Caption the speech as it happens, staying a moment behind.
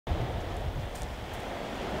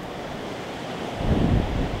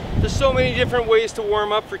There's so many different ways to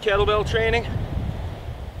warm up for kettlebell training,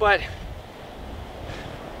 but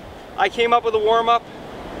I came up with a warm up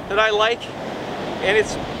that I like, and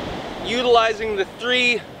it's utilizing the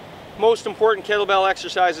 3 most important kettlebell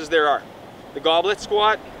exercises there are: the goblet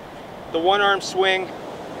squat, the one-arm swing,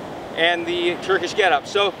 and the Turkish Get Ups.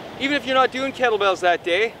 So even if you're not doing kettlebells that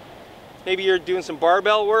day, maybe you're doing some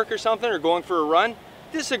barbell work or something, or going for a run,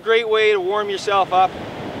 this is a great way to warm yourself up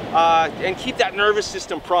and keep that nervous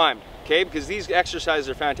system primed, okay? Because these exercises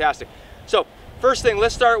are fantastic. So first thing,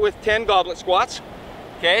 let's start with 10 goblet squats.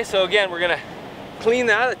 Okay, so again, we're gonna clean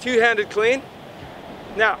that, a 2-handed clean.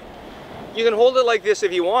 Now, you can hold it like this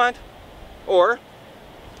if you want, or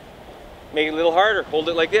make it a little harder, hold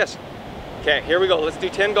it like this. Okay, here we go, let's do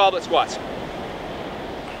 10 goblet squats.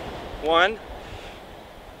 1,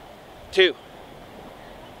 2,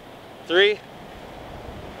 3,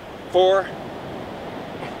 4,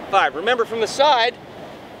 5. Remember, from the side,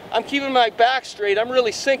 I'm keeping my back straight. I'm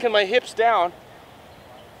really sinking my hips down.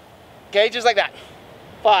 Okay, just like that.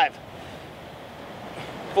 5,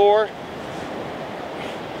 4,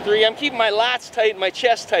 3. I'm keeping my lats tight and my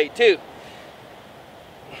chest tight too.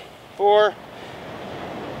 4,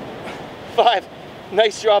 5.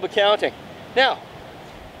 Nice job of counting. Now,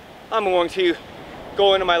 I'm going to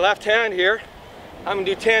go into my left hand here. I'm going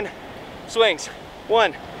to do 10 swings.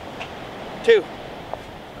 1, 2,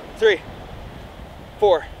 3,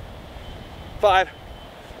 4, 5,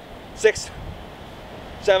 6,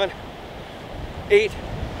 7, 8,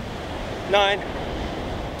 9,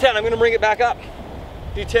 10. I'm going to bring it back up.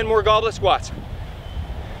 Do 10 more goblet squats.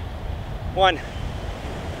 1,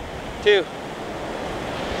 2,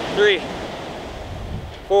 3,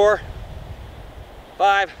 4,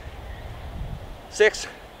 5, 6,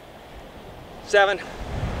 7,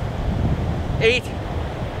 8,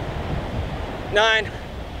 9,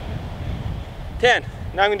 10.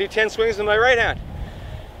 Now I'm going to do 10 swings with my right hand.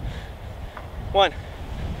 1,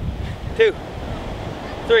 2,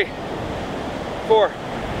 3, 4,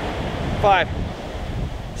 5,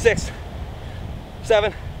 6,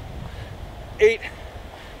 7, 8,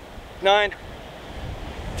 9,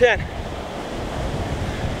 10.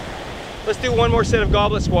 Let's do one more set of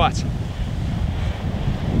goblet squats.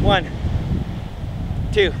 1,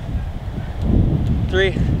 2,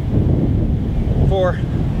 3, 4,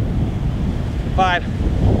 5,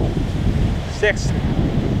 6,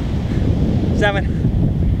 7,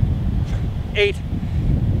 8,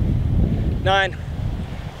 9,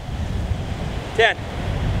 10.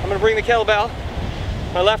 I'm going to bring the kettlebell,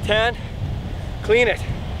 my left hand, clean it,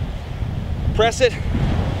 press it.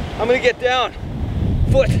 I'm going to get down,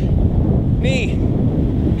 foot, knee,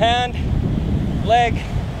 hand, leg,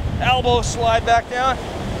 elbow, slide back down,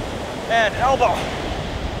 and elbow,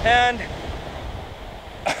 hand,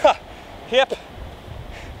 hip,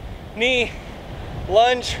 knee,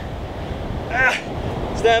 lunge,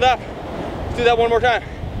 stand up. Let's do that one more time.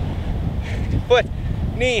 Foot,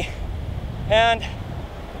 knee, hand,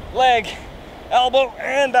 leg, elbow,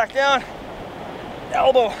 and back down,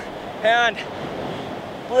 elbow, hand,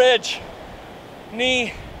 bridge,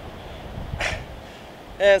 knee,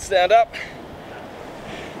 and stand up.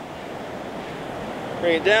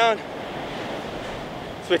 Bring it down,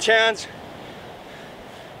 switch hands,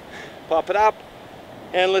 pop it up,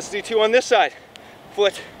 and let's do 2 on this side.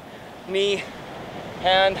 Foot, knee,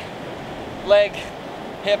 hand, leg,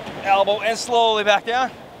 hip, elbow, and slowly back down.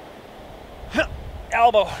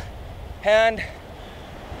 Elbow, hand,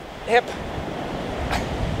 hip,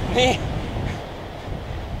 knee,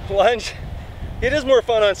 lunge. It is more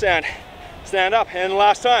fun on sand. Stand up, and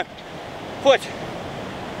last time. Foot,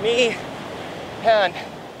 knee, hand,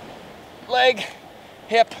 leg,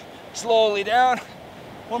 hip, slowly down.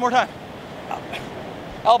 One more time.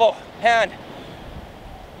 Elbow, hand,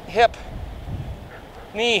 hip,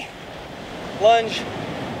 knee, lunge,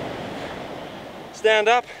 stand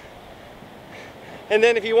up. And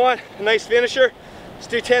then if you want a nice finisher, let's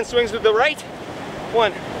do 10 swings with the right.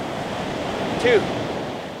 1, 2,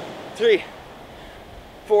 3,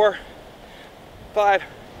 4, 5,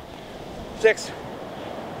 6,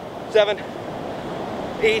 7,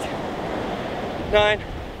 8, 9,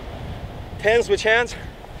 10. Switch hands.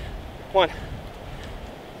 1,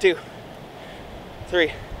 2,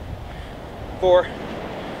 3, 4,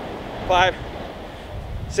 5,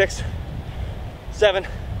 6, 7,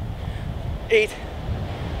 8,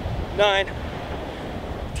 9,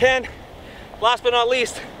 10. Last but not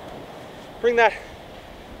least, bring that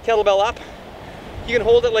kettlebell up. You can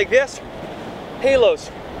hold it like this.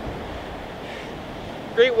 Halos.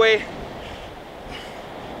 Great way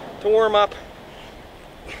to warm up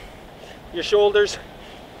your shoulders.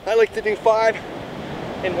 I like to do 5,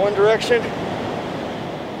 in one direction,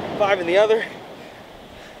 5 in the other.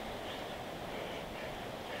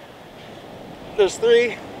 There's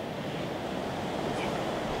 3,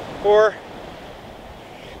 4,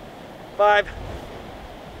 5.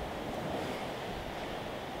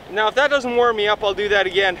 Now if that doesn't warm me up, I'll do that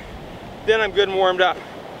again. Then I'm good and warmed up.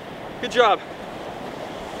 Good job.